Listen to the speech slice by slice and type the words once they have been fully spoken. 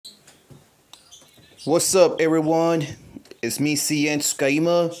What's up, everyone? It's me,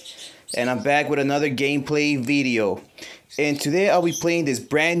 CN.TSUKAIMA, and I'm back with another gameplay video. And today I'll be playing this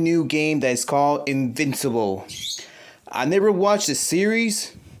brand new game that is called Invincible. I never watched the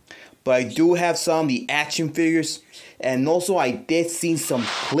series, but I do have some of the action figures, and also I did see some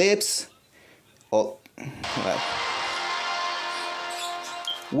clips. Well,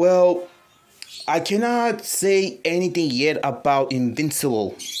 I cannot say anything yet about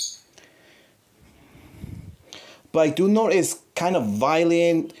Invincible. But I do know it's kind of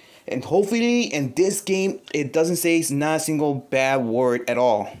violent, and hopefully in this game it doesn't say not a single bad word at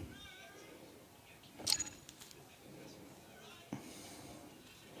all.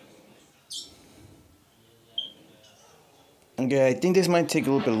 Okay, I think this might take a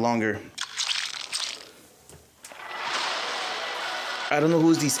little bit longer. I don't know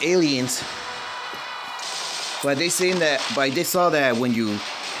who's these aliens, but they saw that when you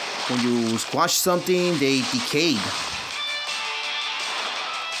squash something, they decayed.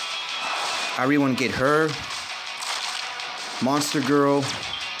 I really want to get her. Monster Girl.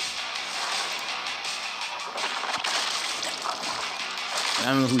 I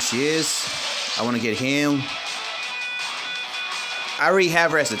don't know who she is. I want to get him. I already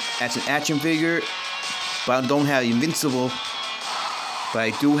have her as an action figure, but I don't have Invincible. But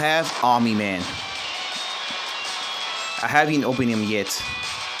I do have Army Man. I haven't opened him yet.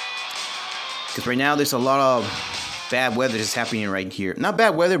 Because right now there's a lot of bad weather that's happening right here. Not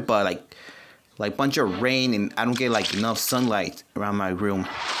bad weather, but like bunch of rain, and I don't get like enough sunlight around my room.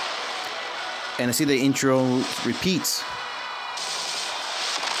 And I see the intro repeats.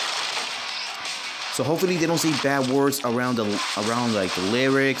 So hopefully they don't say bad words around like the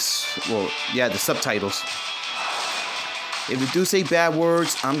lyrics. Well, yeah, the subtitles. If they do say bad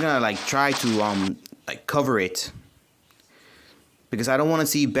words, I'm gonna like try to cover it. Because I don't want to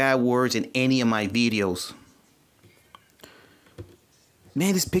see bad words in any of my videos.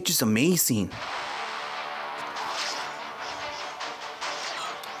 Man, this picture's amazing.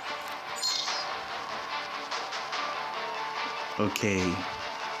 Okay.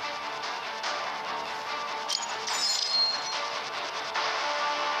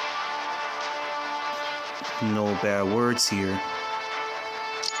 No bad words here.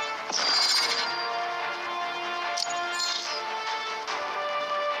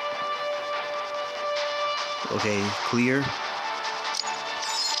 Okay, clear.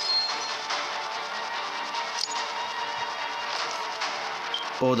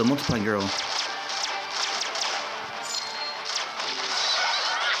 Oh, the multiply girl.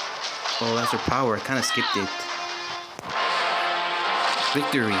 Oh, that's her power. I kind of skipped it.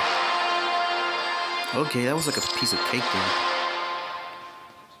 Victory. Okay, that was like a piece of cake there.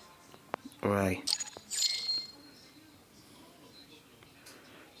 Alright.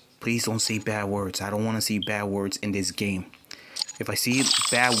 Please don't say bad words. I don't want to see bad words in this game. If I see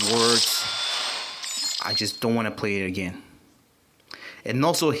bad words, I just don't want to play it again. And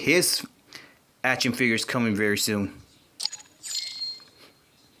also, his action figure is coming very soon.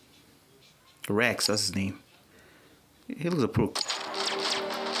 Rex, that's his name. He looks a pro.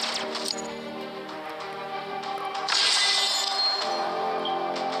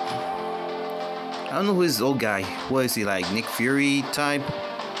 I don't know who this old guy. What is he, like Nick Fury type?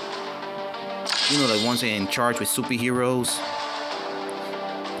 You know, like ones in charge with superheroes.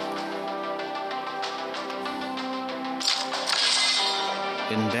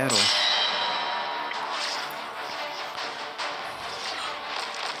 In battle.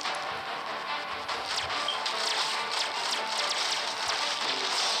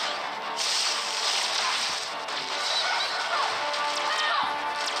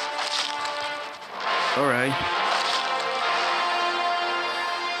 All right.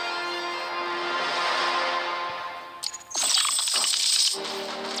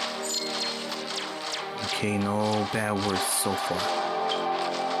 Okay, no bad words so far.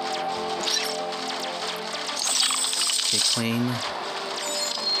 Okay, clean.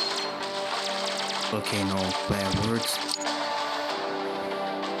 Okay, no bad words.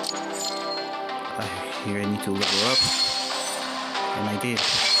 Here I need to level up. And I did.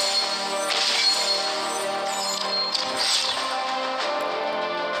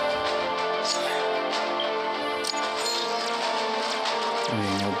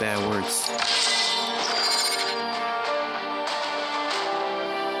 Okay, no bad words.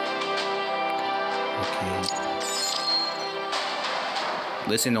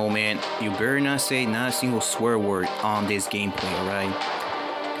 Listen, old man, you better not say not a single swear word on this gameplay, alright?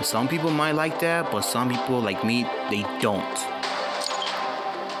 Because some people might like that, but some people like me, they don't.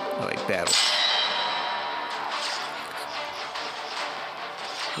 Alright, battle.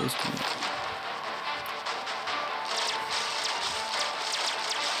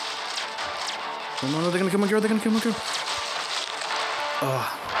 Come on, they're gonna kill my girl. They're gonna kill my girl.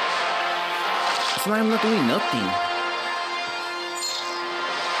 It's not, I'm not doing nothing.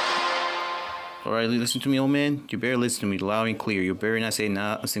 Alright, listen to me, old man. You better listen to me loud and clear. You better not say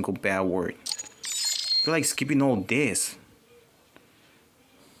not a single bad word. I feel like skipping all this.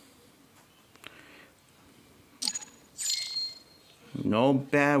 No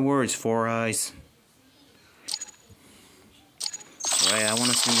bad words, Four Eyes. Alright, I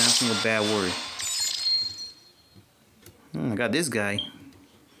want to see not a single bad word. I got this guy.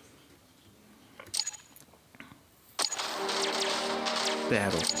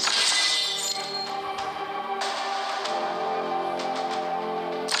 Battle.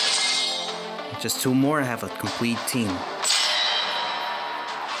 Just two more, I have a complete team.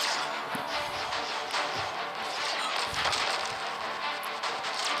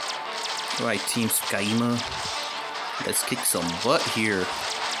 Alright, Team Tsukaima. Let's kick some butt here.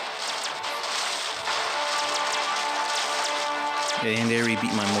 And they already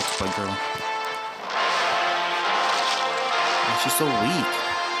beat my multiply girl. Oh, she's so weak.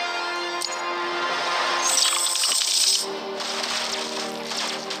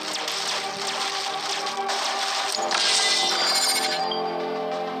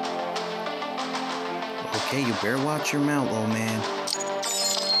 Okay, you better watch your mouth, old man.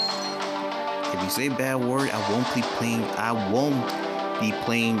 If you say a bad word, I won't be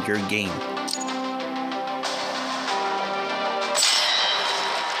playing your game.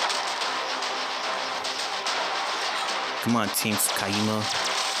 Come on, Team Tsukaima.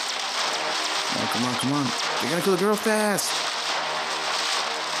 Come on. They're gonna kill the girl fast.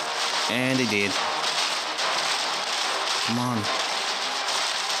 And they did. Come on.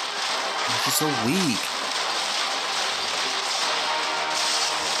 She's so weak.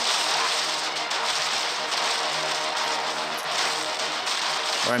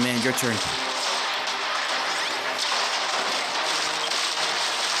 Alright, man, your turn.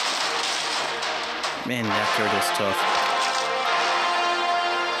 Man, that card was tough.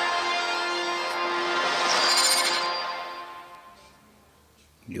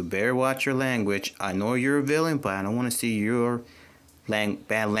 You better watch your language. I know you're a villain, but I don't want to see your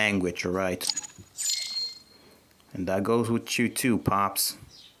bad language, alright? And that goes with you too, Pops.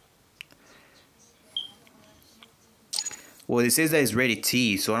 Well, it says that it's rated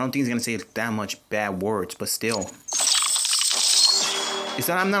T, so I don't think it's gonna say that much bad words, but still. It's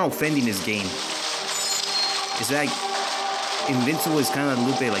not, I'm not offending this game. It's like Invincible is kind of a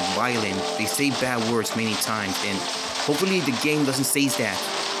little bit like violent. They say bad words many times, and hopefully the game doesn't say that.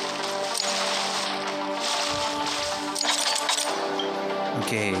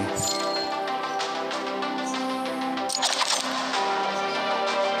 Okay.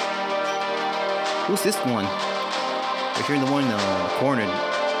 Who's this one? We're hearing the one in the corner.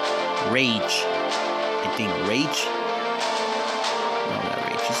 Rage. I think Rage? No, not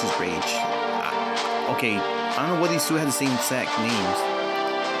Rage. This is Rage. Okay, I don't know what these two have the same exact names.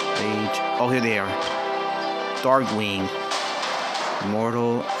 Rage. Oh, here they are. Darkwing.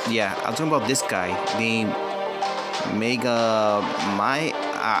 Immortal. Yeah, I'm talking about this guy named Mega.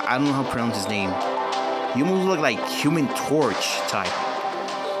 I don't know how to pronounce his name. He almost look like Human Torch type.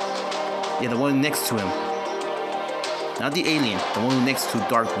 Yeah, the one next to him. Not the alien, the one next to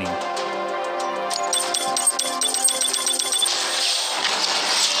Darkwing.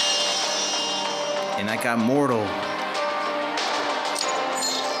 And I got Mortal.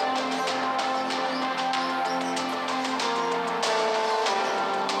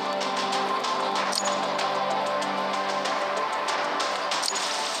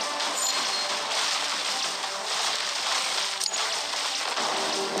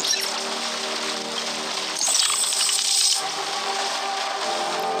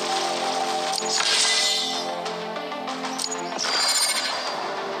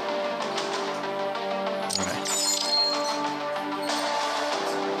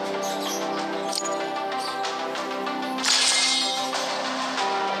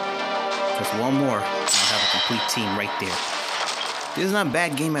 Just one more, and I'll have a complete team right there. This is not a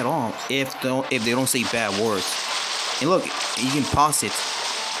bad game at all if they don't say bad words. And look, you can pause it.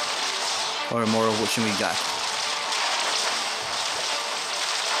 Or more of what should we got?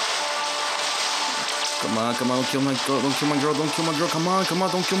 Come on, don't kill my girl, don't kill my girl, don't kill my girl, come on,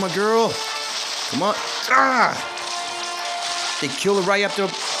 don't kill my girl. Come on. They kill her right after.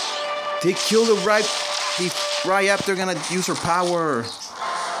 They kill her right after gonna use her power.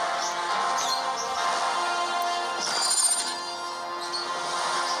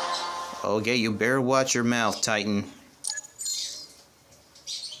 Okay, you better watch your mouth, Titan.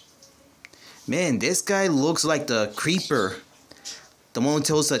 Man, this guy looks like the creeper The one who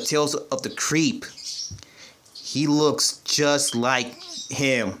tells the tales of the creep. He looks just like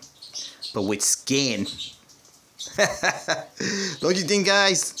him, but with skin. Don't you think,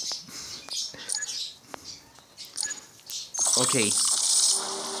 guys? Okay.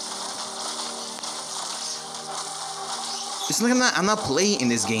 It's like I'm not playing in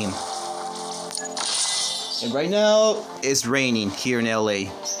this game. And right now, it's raining here in LA.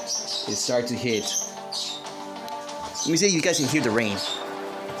 It started to hit. Let me see if you guys can hear the rain.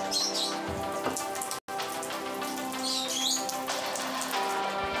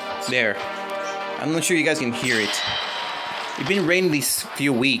 There. I'm not sure you guys can hear it. It's been raining these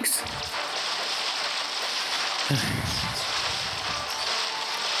few weeks.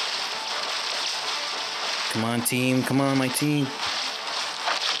 Come on, team. Come on, my team.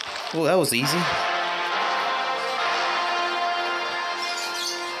 Oh, that was easy.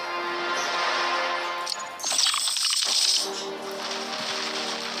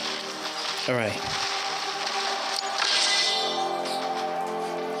 All right.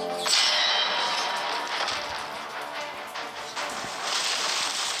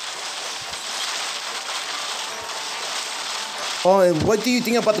 Oh, and what do you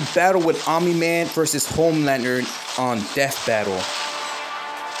think about the battle with Omni-Man versus Homelander on Death Battle?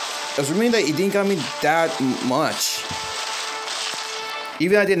 I was remembering that it didn't got me that much.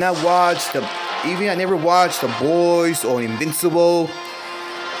 Even I never watched The Boys or Invincible,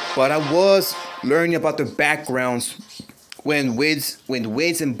 but I was learning about their backgrounds when Wiz and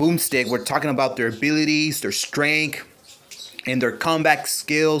Boomstick were talking about their abilities, their strength, and their combat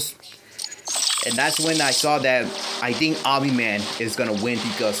skills. And that's when I saw that I think Omni-Man is gonna win,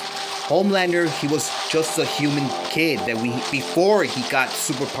 because Homelander, he was just a human kid that before he got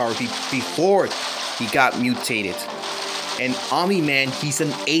superpower, before he got mutated. And Omni-Man, he's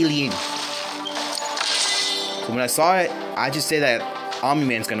an alien. So when I saw it, I just said that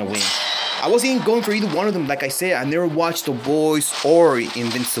Omni-Man's gonna win. I wasn't even going for either one of them. Like I said, I never watched The Boys or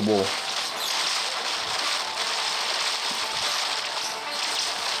Invincible.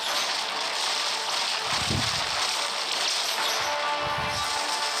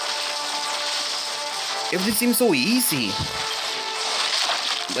 Everything seems so easy.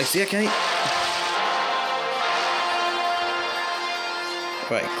 Like, see, I can't.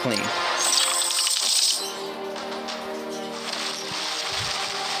 Right, clean.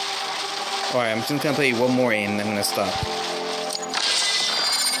 Alright, I'm just gonna play one more and I'm gonna stop.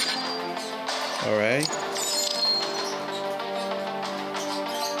 Alright.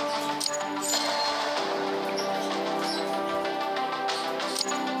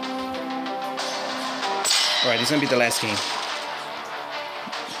 Alright, this is gonna be the last game.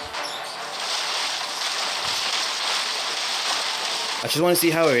 I just want to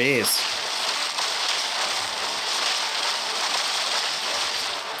see how it is.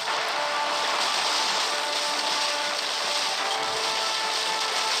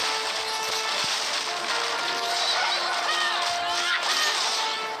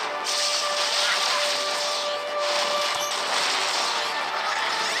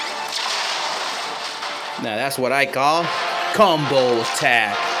 Now that's what I call combo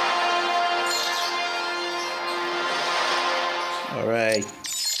attack. All right.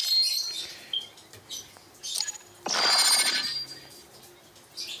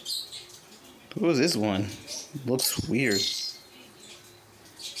 What was this one? Looks weird.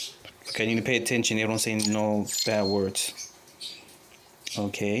 Okay, I need to pay attention. They don't say no bad words.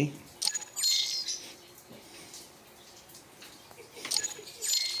 Okay.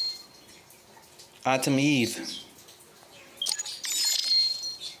 Atom Eve.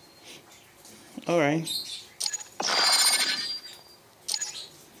 Alright.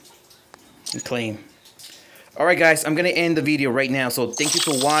 Claim. Alright guys, I'm gonna end the video right now. So thank you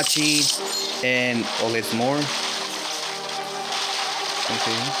for watching. And oh, there's more.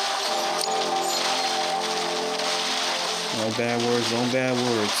 Okay. No bad words, no bad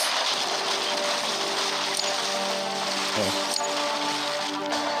words. Oh.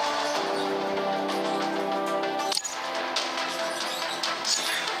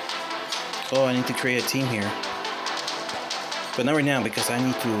 Oh, I need to create a team here. But not right now, because I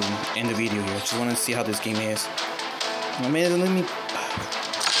need to end the video here. I just want to see how this game is. Oh man, let me...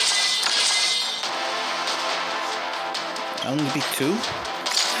 I only pick 2? Oh,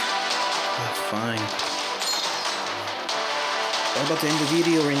 fine. I'm about to end the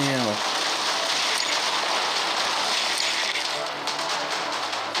video right now.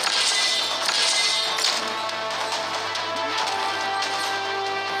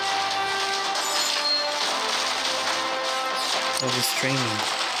 Oh, this training.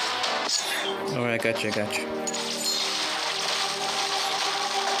 Alright, I got you.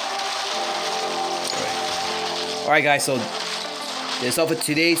 Alright guys, so that's all for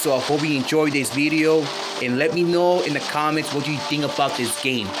today. So I hope you enjoyed this video, and let me know in the comments what you think about this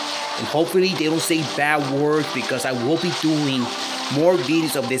game. And hopefully they don't say bad words, because I will be doing more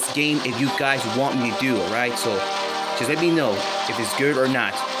videos of this game if you guys want me to do. Alright, so just let me know if it's good or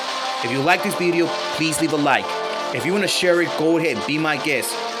not. If you like this video, please leave a like. If you want to share it, go ahead, be my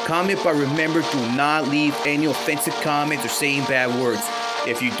guest. Comment, but remember, do not leave any offensive comments or saying bad words.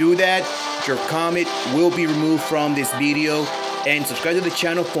 If you do that, your comment will be removed from this video. And subscribe to the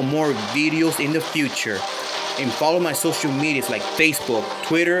channel for more videos in the future. And follow my social medias like Facebook,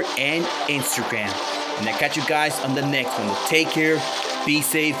 Twitter, and Instagram. And I'll catch you guys on the next one. Take care, be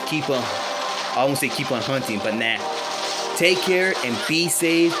safe, keep on, I won't say keep on hunting, but nah. Take care and be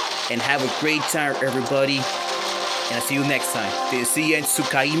safe and have a great time, everybody. And I'll see you next time. This is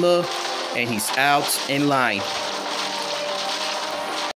CN.TSUKAIMA, and he's out in line.